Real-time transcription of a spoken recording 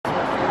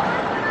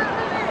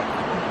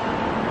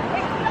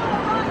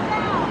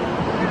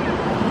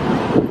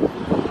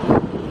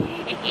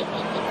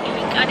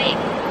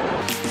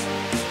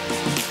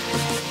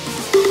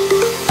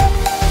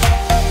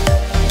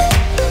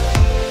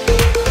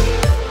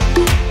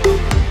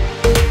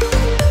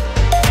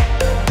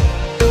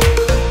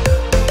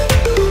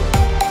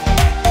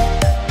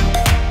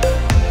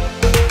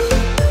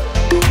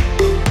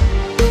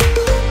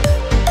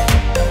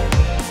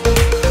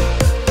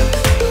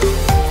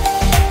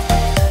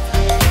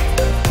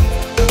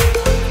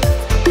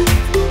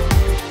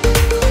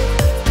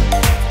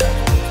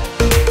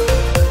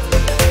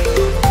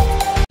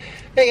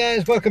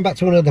guys, welcome back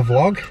to another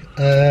vlog.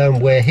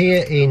 We're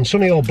here in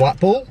sunny old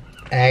Blackpool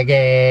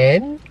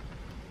again.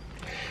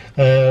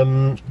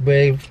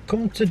 We've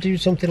come to do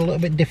something a little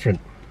bit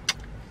different.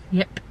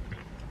 Yep.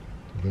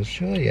 We'll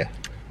show you.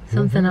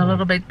 Something a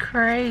little bit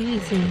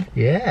crazy.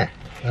 Yeah.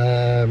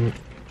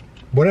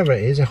 Whatever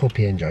it is, I hope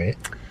you enjoy it.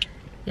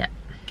 Yeah.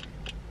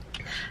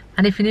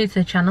 And if you're new to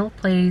the channel,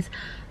 please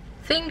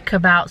think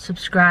about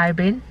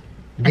subscribing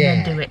and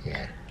then do it.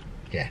 Yeah.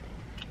 Yeah.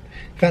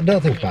 In fact,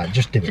 don't think about it,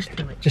 just do it. Just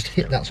do it. Just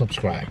hit that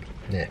subscribe.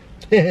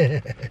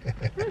 Yeah.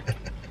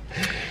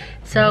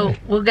 So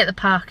we'll get the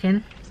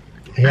parking.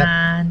 Yep.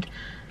 And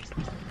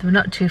we're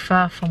not too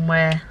far from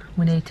where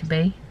we need to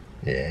be.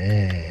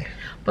 Yeah.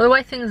 But the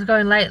way things are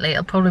going lately,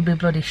 it'll probably be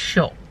bloody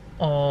shut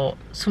or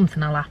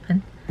something will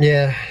happen.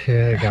 Yeah,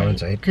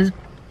 guaranteed. Because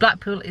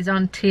Blackpool is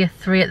on tier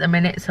 3 at the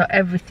minute, so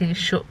everything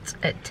shuts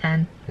at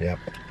 10. Yep.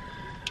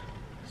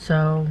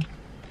 So,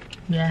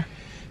 yeah.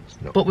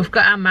 But we've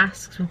got our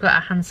masks, we've got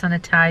our hand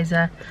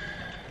sanitizer.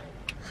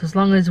 So as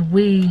long as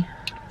we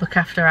look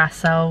after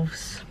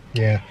ourselves,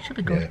 yeah, should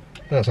be good. Yeah,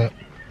 that's it.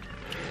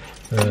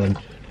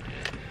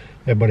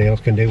 Everybody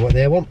else can do what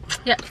they want.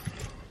 Yep.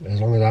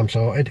 As long as I'm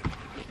sorted,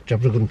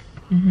 jobs are good.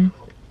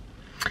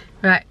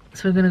 Right,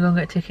 so we're gonna go and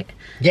get a ticket.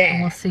 Yeah.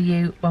 And we'll see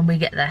you when we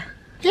get there.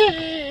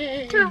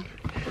 Yeah.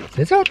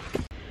 Sit up.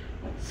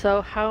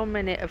 So how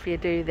many of you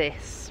do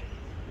this?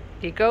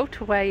 You go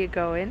to where you're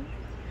going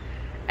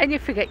and you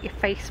forget your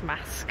face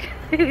mask.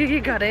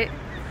 You got it.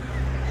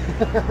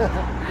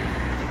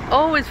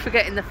 Always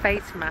forgetting the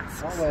face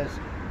masks. Always.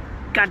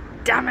 God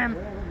damn him.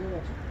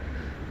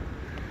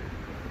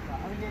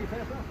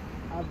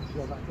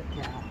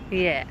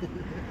 Yeah.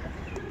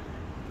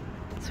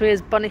 So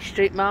here's Bonny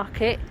Street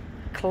Market,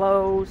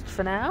 closed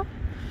for now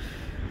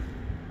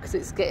because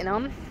it's getting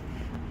on.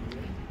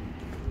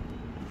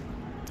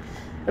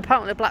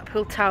 Apparently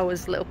Blackpool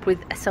Towers lit up with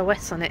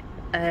SOS on it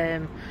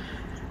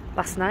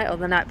last night or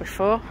the night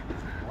before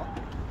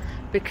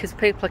because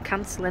people are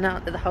cancelling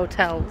out at the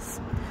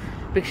hotels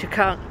because you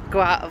can't go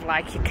out of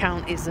like your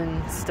counties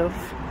and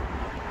stuff.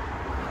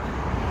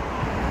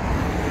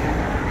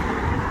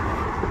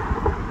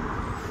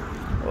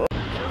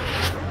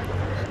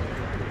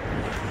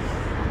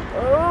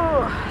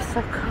 Oh,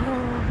 so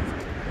cold.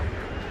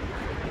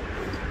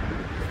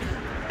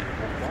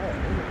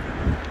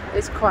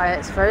 It's quiet,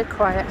 it's very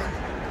quiet.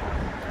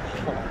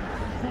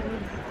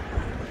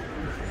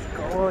 It's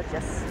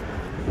gorgeous.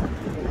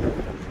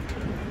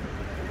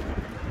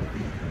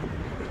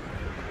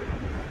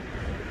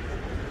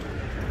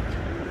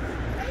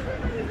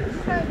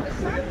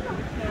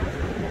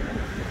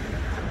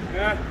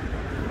 Yeah.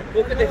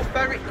 Look at this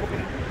ferry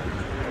coming.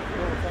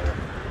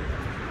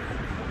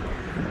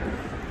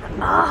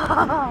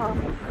 Oh,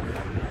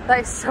 that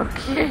is so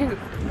cute.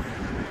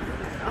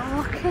 Oh,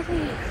 look at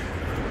it.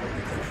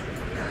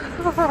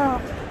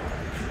 Oh.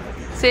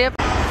 See ya.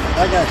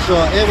 Okay, so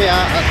here we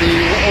are at the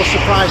little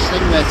surprise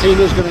thing where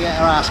Tina's going to get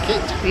her ass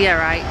kicked. Yeah,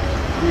 right.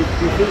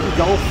 Graffiti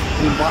golf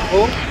in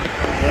Blackpool.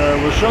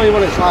 We'll show you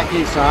what it's like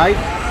inside.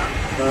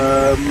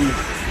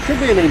 Should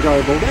be an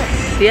enjoyable day.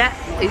 Yeah,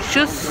 it's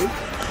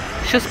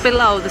just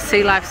below the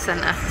Sea Life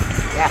Centre.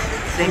 Yeah.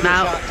 Zoom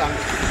out.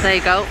 There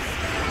you go.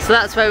 So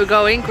that's where we're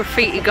going.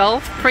 Graffiti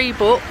golf,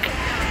 pre-book,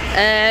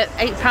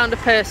 £8 a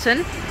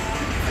person.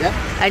 Yeah.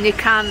 And you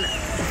can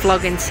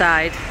vlog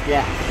inside.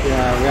 Yeah,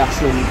 we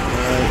asked them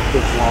to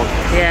vlog.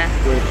 Yeah.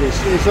 Which is,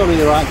 it's only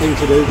the right thing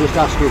to do, just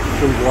ask if you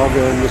can vlog,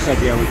 and they said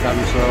yeah we can,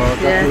 so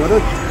that's what I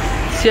did.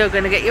 So you're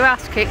going to get your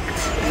ass kicked.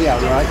 Yeah,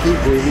 right, keep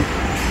breathing.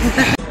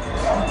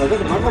 I've got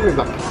the bag on my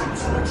back.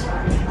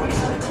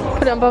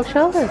 Put it on both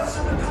shoulders.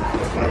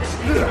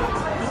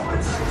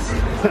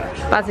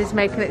 Baz is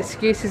making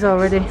excuses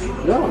already.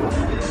 No.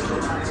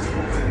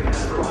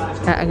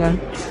 Hang on.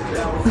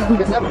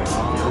 Get them.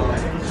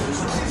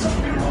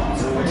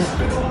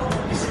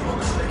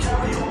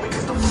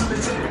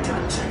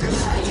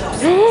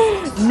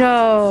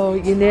 No,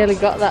 you nearly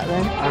got that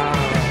then.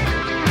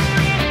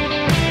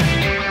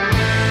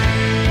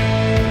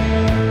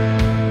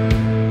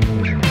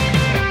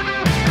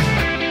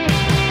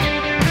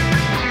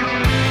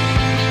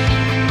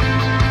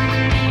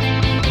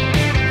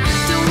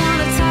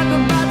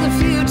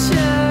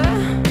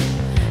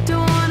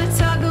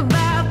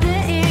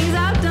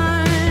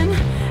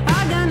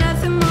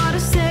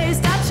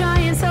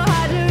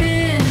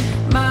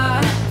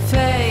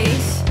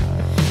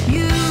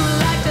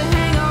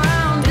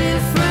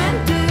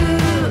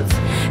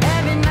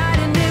 Every night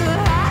and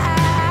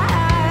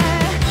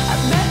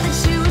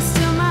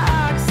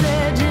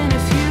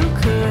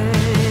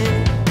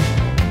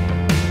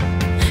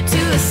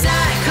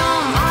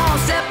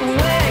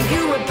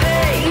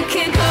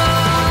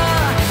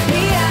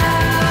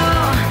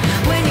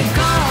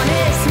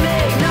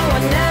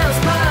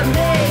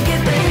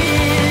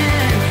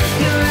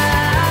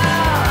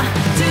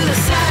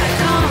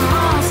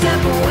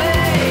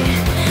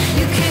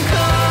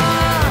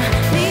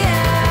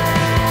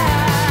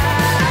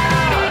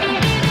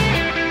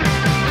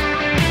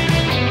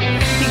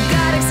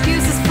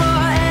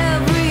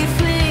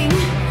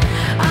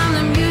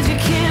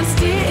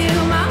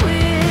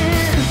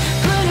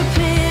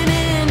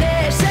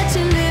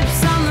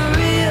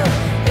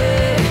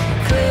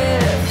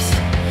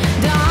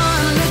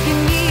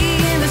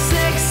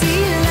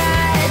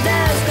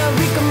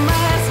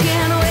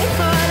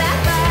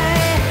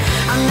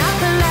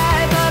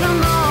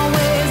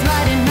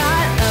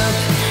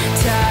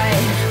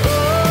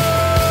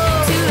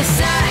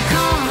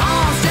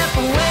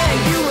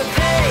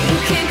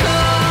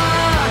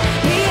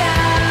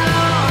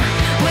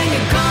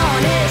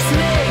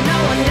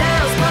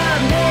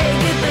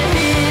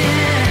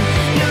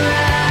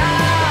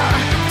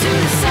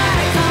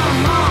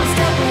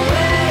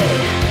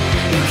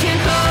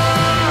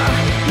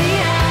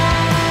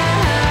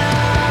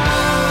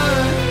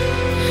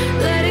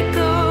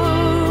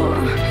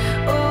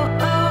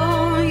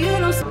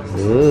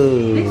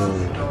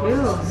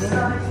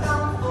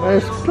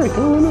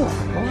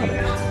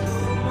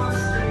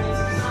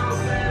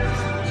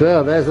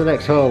So there's the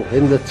next hole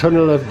in the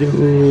tunnel of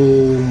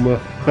doom.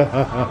 This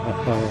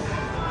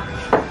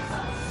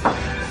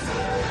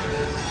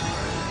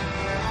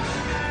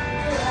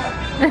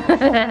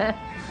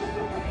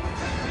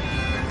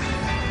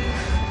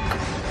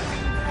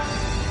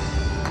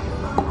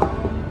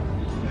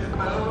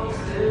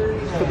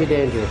could be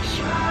dangerous.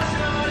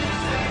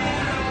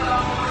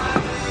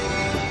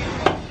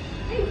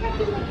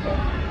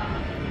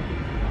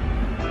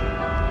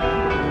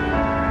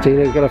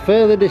 Tina's got a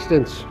further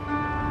distance.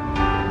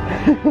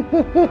 Right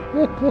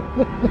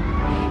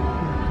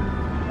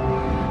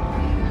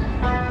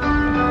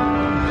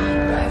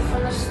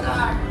from the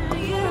start,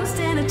 you don't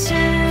stand a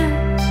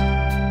chance.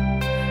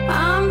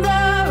 I'm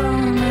the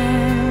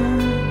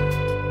romance.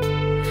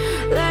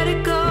 Let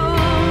it go,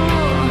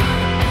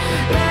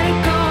 let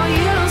it go.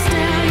 You don't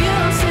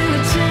stand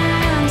a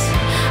chance.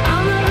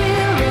 I'm the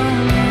real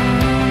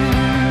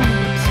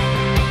romance.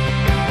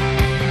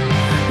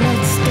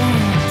 Let's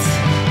dance.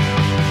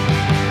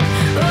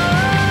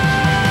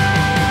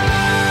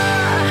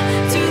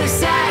 To the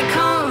side,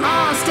 come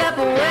on, step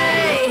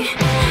away.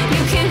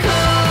 You can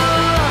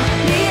call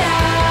me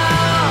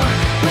out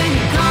when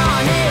you're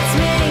gone. It's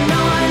me, no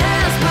one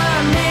else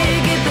but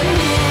me. Get the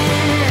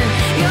hint,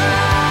 you're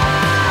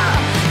out.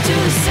 To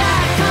the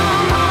side,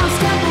 come on,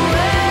 step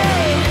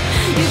away.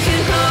 You can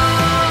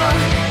call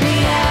me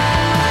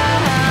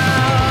out.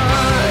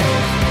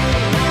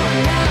 No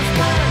one else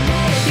but me.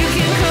 You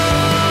can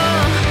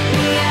call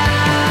me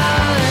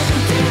out.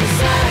 To the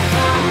side,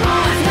 come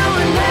on, no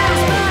one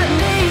else but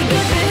me.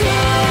 Get the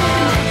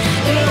hint,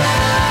 you're out.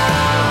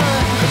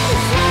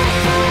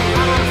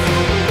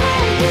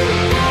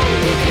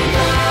 You can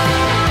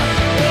call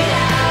me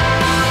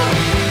out.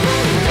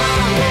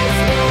 It's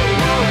me,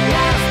 no one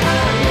else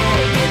but me.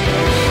 Get the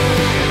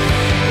hint,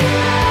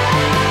 you're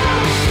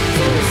out.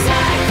 To the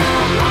side,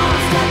 come on,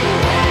 step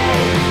away.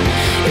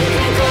 You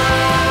can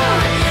call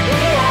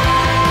me out.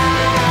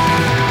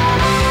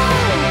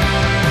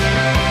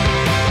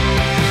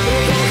 You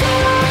can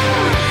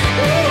call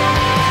me out.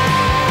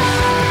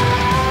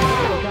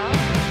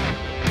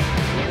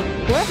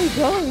 Where are we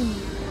going?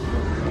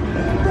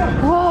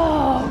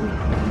 Whoa!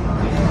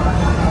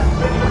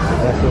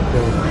 That's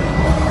okay.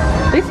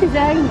 This is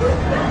end.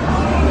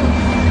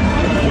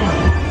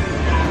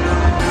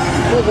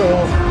 There's a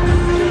hole.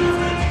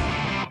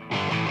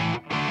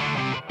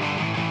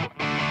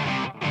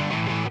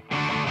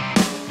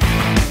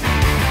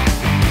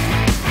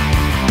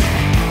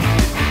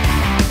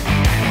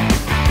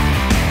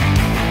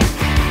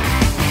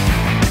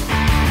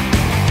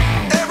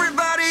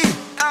 Everybody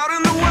out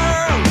in the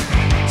world,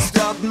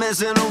 stop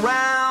messing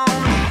around.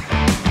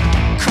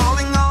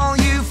 Calling all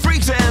you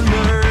freaks and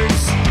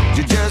nerds,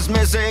 you're just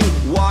missing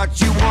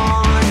what you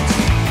want.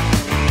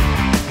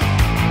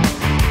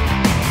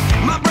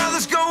 My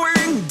brother's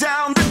going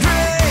down the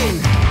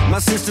drain, my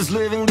sister's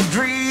living the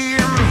dream,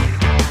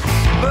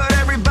 but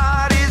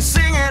everybody's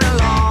singing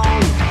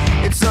along.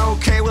 It's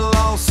okay, we'll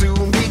all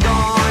soon be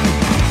gone.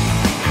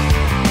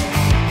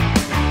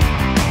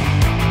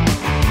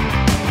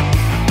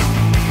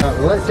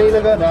 Let's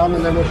Tina go down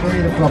and then we'll show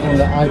you the problem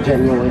that I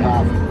genuinely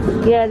have.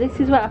 Yeah, this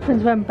is what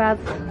happens when Baz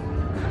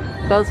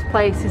goes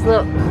places.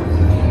 Look.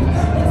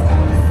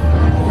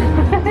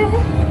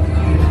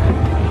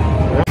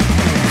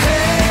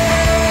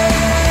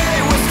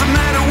 Hey, what's the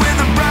matter with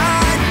the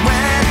bright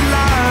red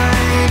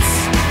lights?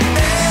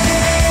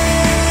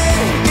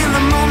 Hey, in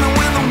the moment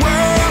when the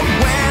world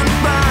went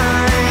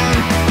blind,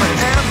 but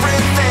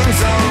everything's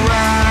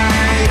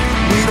alright.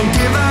 We don't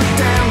give a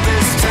damn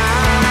this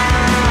time.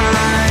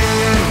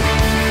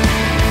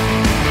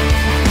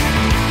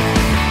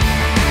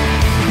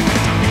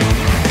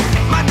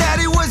 My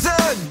daddy was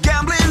a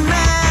gambling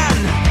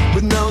man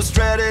with no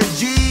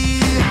strategy.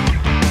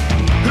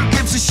 Who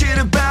gives a shit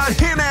about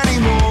him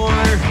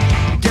anymore?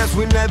 Guess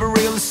we never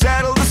really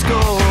settled the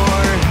score.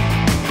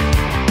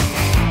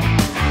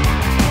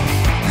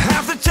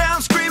 Half the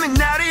town screaming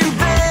out in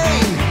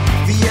vain,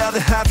 the other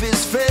half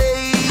is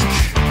fake,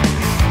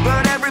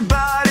 but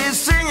everybody's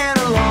singing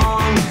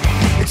along.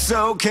 It's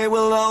okay,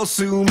 we'll all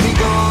soon be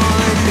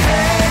gone.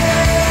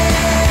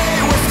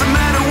 Hey, what's the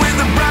matter with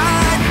the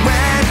bright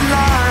red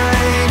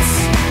lights?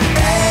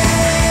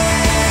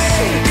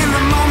 Hey, in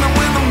the moment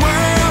when the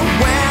world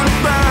went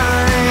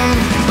blind,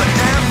 but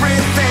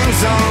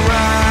everything's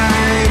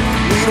alright.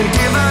 We don't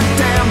give a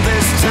damn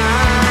this time.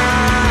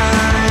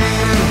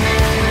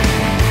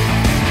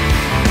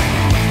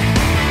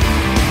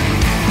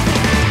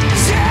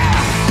 Yeah.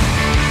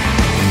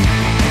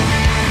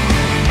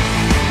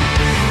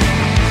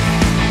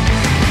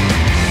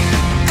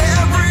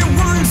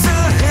 Everyone's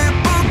ahead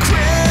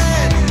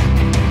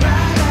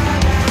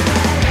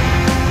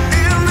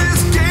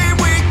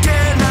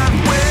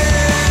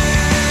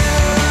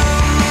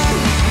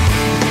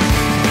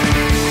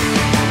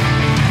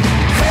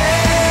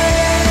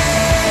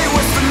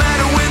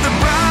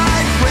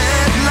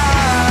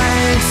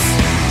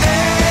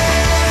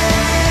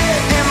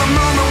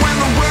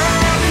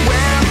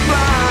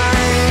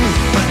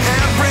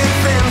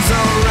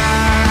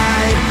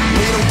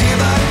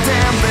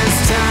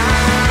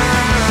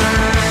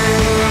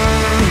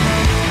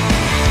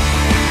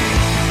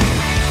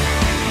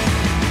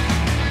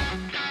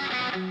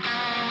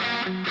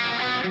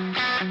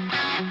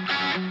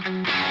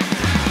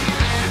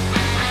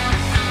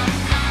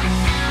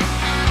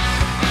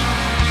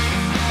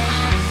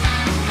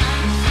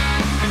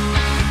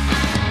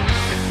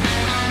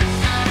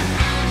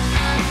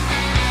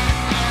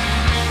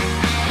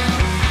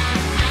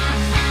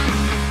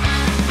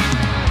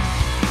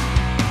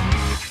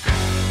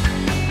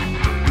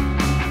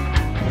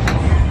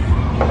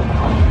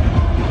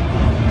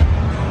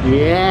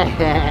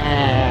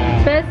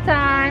Yeah. First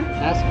time.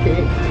 That's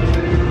good.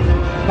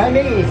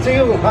 Me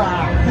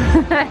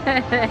too.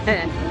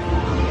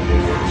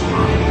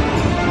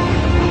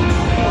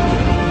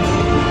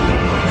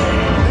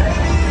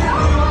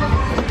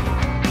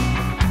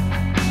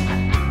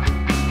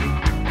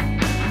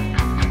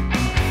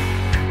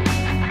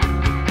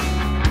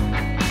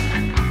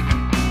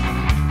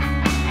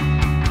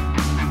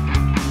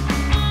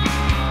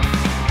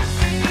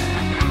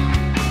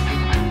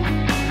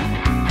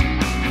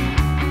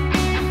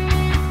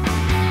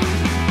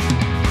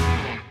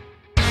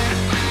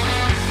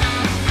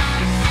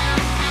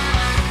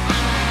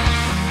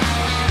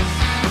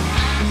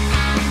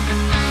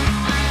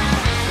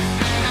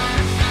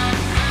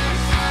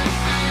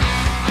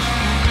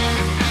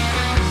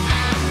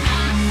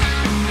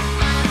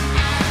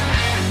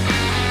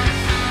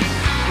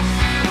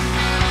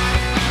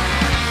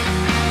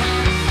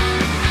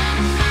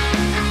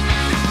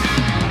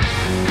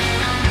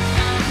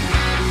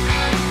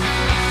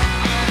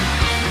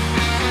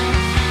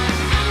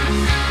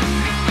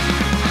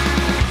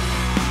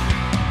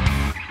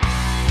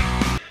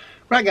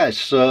 Right guys,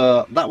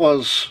 so that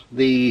was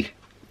the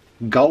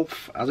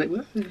golf, as it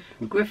were.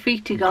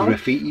 Graffiti golf.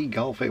 Graffiti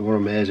golf, it were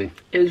amazing.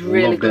 It was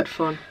really Loved good it.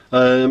 fun.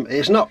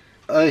 It's not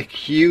a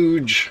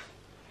huge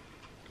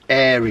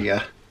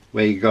area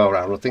where you go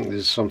around. I think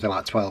there's something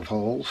like 12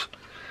 holes.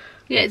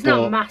 Yeah, it's But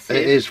not massive.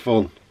 It is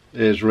fun.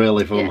 It is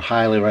really fun. Yeah.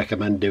 Highly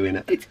recommend doing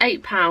it. It's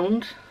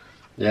 £8.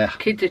 Yeah.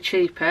 Kids are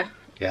cheaper.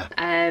 Yeah.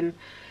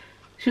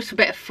 It's just a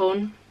bit of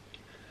fun.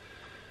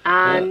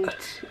 And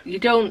they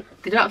don't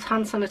have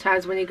hand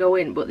sanitizer when you go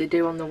in, but they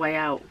do on the way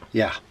out.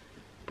 Yeah.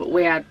 But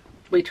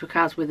we took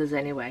ours with us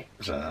anyway.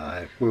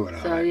 So we were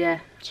So alright. yeah.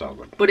 It's all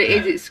good. But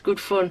it's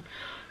good fun.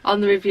 On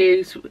the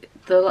reviews,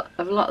 a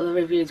lot of the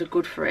reviews are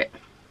good for it.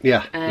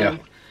 Yeah. Yeah.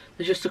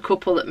 There's just a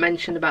couple that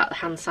mentioned about the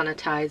hand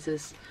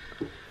sanitizers.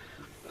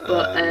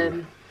 But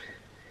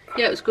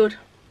yeah, it was good.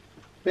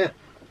 Yeah.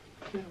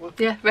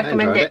 Yeah, I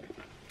recommend enjoyed it.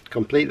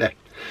 completely.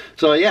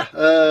 So yeah,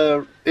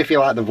 if you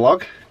like the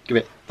vlog, give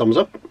it a thumbs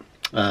up.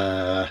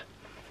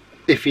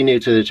 If you're new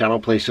to the channel,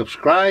 please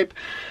subscribe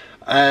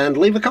and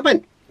leave a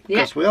comment, Yeah.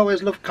 because we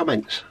always love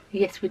comments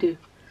Yes, we do.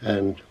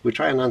 and we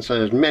try and answer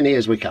as many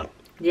as we can.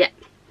 Yeah.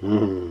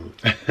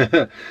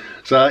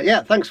 So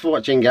yeah, thanks for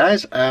watching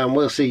guys, and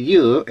we'll see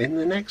you in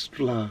the next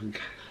vlog.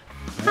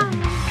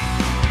 Bye.